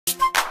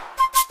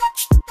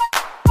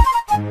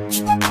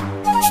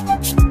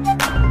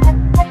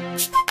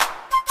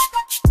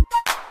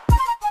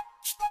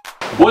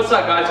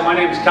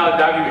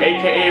Calidaggy,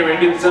 aka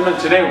Arabian Cinnamon.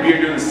 Today we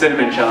are doing the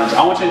Cinnamon Challenge.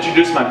 I want to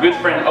introduce my good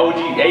friend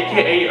OG,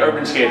 aka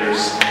Urban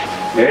Skaters.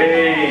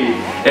 Hey!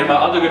 And my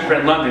other good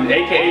friend London,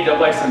 aka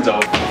Double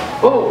Senzo.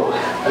 Oh,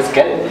 let's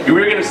get it.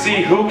 We're gonna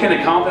see who can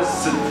accomplish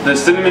the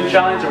Cinnamon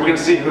Challenge, and we're gonna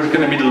see who's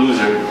gonna be the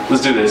loser.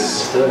 Let's do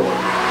this. Let's do it.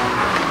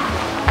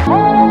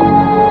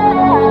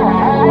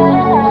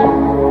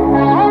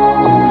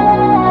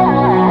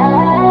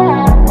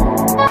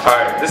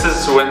 Alright, this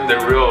is when the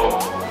real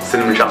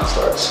Cinnamon Challenge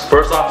starts.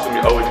 First off, it's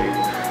gonna be OG.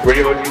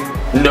 Ready, OG?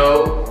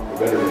 No. You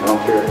better be, I don't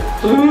care.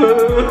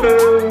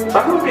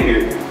 Stop looking at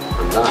it.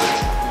 I'm not.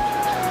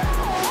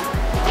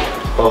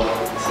 Oh,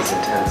 this is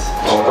intense.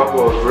 Oh, that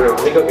was real.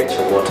 Let me go get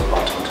your water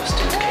bottle just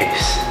in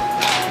case.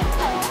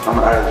 I'm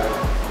gonna add.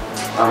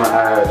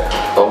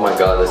 Oh my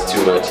god, that's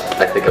too much.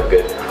 I think I'm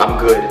good. I'm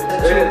good.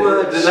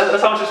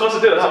 That's how much you're supposed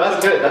to do.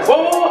 That's good. That's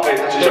whoa. Hey,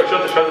 show the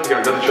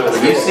camera.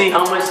 You see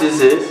how much this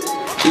is?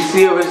 You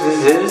see how much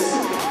this is?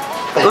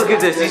 Look at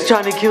this, he's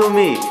trying to kill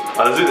me.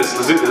 Let's do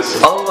this.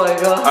 Oh my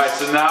god. Alright,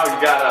 so now you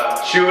gotta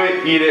chew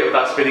it, eat it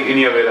without spitting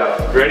any of it out.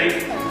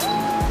 Ready?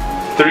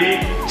 3,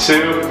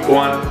 2,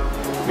 1.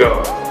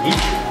 Go.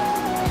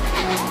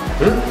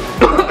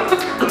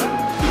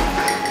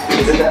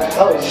 Is it that?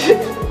 Oh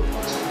shit.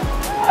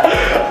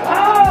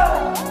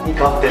 He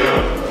coughed it.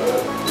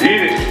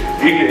 Eat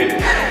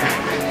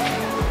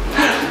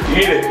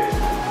it.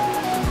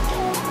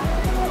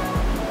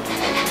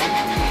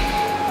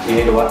 You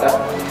need to what now?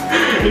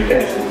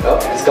 Yes. Oh,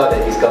 he's got it.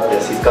 You got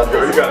this.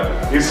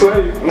 You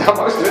sweating. How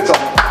much did it take?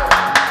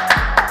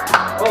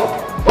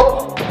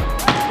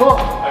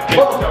 I can't do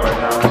that right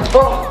now.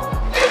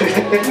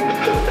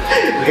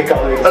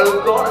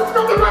 Oh god, it's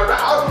stuck in my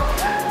mouth!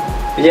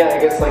 Yeah,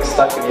 it gets like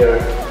stuck in your...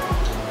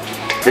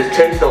 This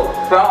tastes so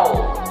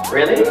foul!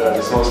 Really? Yeah,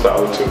 it smells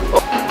foul too.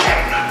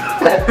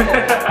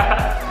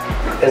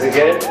 Is it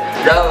good?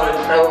 No,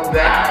 it's so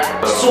bad!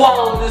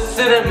 Swallow the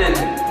cinnamon!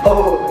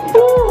 Oh!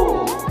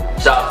 Ooh.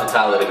 Shout out to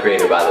Tyler, the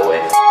creator, by the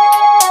way.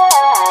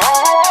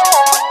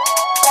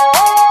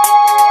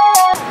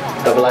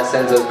 Double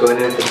Senzo's going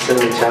in for the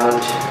cinnamon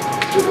challenge.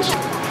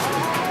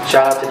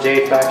 Shout out to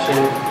J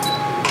Faction.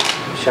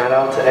 Shout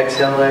out to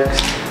XLX.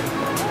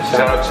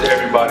 Shout out to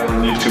everybody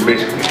on YouTube,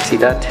 basically. See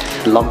that?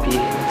 Lumpy.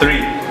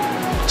 3,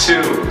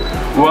 2,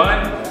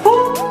 1.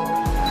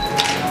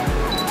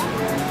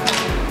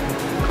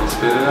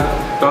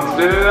 Don't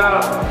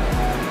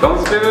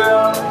spit it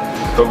out.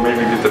 Don't make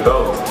me get the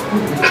belt.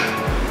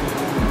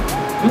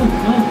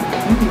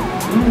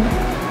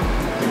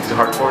 It's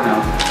hardcore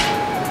now.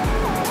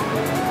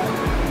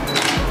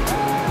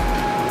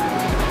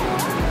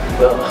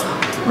 Yeah.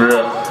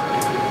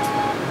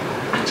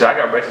 See, I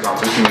got braces on,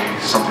 so this can be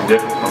something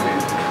different for me.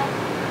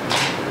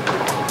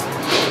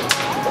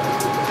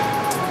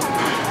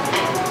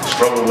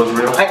 Struggle was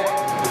real. Hey!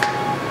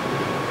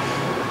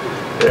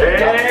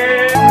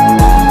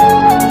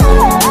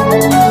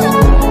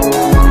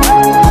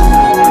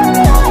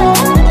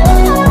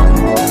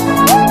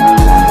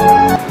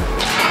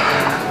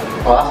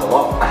 Oh, that's a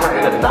lot.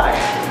 I'm gonna die.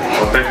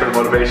 Well, thanks for the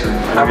motivation.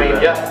 I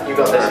mean, yeah, you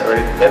got this.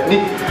 Ready? Ebony.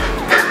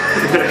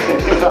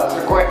 That's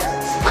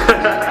requests.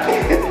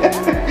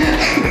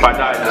 If I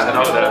die, just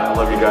know that I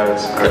love you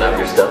guys. Can I have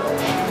your stuff?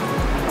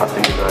 I'll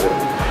think about it.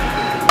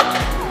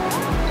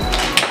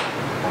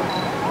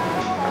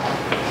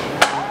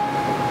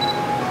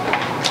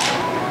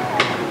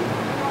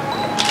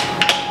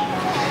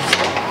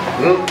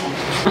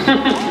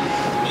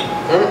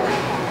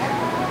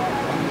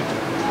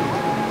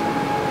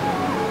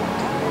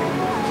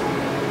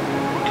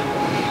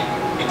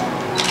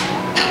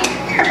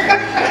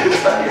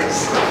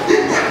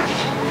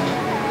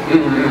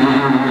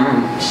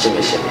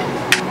 Shimmy, shimmy.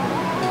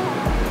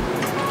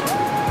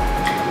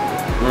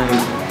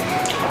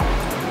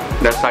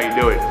 That's how you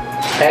do it.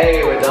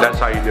 Hey, we're done. That's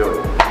how you do it.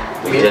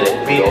 We did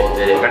it. We all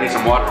did it. I need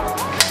some water.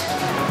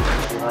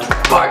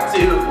 Part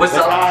 2. What's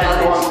up?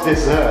 I want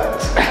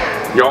dessert.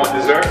 You want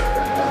dessert?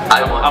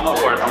 I'm up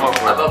for it. I'm up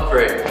for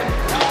it. I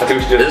think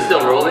we should do Is it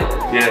still rolling?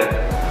 Yeah.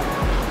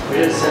 We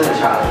did a cinnamon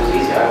challenge. It was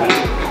easy. I mean.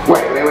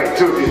 Wait,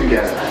 2 of you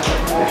together.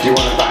 If you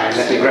want to buy it,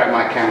 let me grab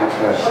my camera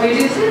first. Oh, you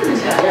do cinnamon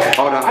challenge?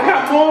 Hold on. I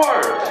got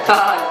more!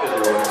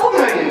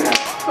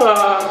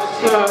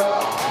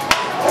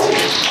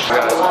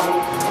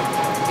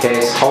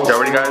 Okay, so hold Y'all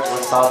ready, guys?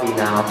 wasabi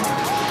now.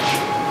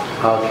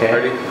 Okay.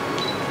 Ready?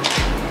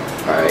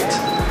 Alright.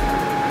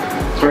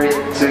 3,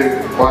 2,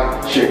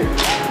 1, shoot.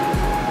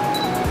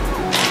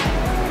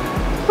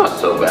 Not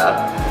so bad.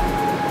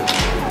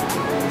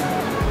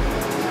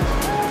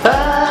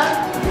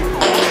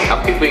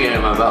 I'm keeping it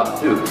in my mouth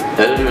too. That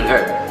doesn't even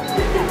hurt.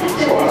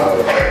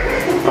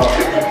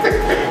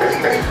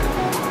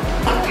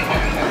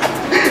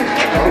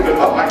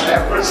 Oh, my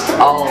camera's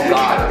All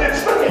gone.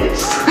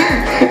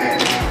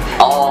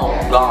 All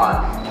gone.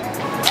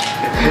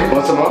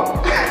 Want some more?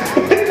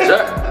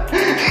 Sure.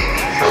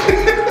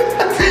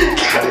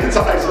 His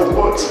eyes are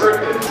water.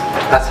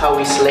 That's how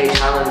we slay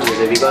challenges.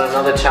 If you got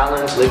another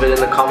challenge, leave it in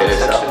the comment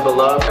section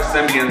below.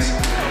 Symbians,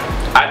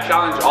 I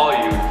challenge all of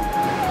you.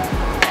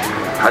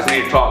 I just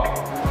need to talk.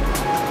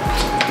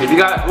 If you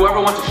got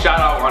whoever wants a shout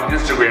out on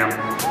Instagram,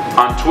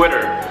 on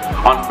Twitter,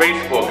 on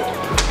Facebook,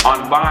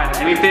 on Vine,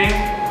 anything,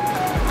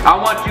 I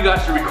want you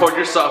guys to record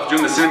yourself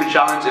doing the cinnamon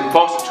challenge and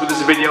post it to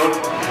this video.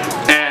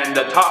 And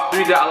the top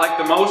 3 that I like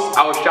the most,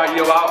 I will shout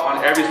you out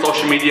on every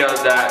social media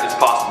that is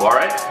possible,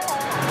 alright?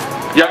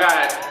 Y'all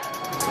got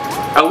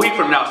a week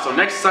from now, so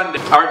next Sunday.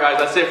 Alright guys,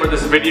 that's it for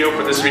this video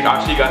for this week.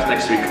 I'll see you guys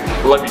next week.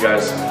 Love you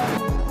guys.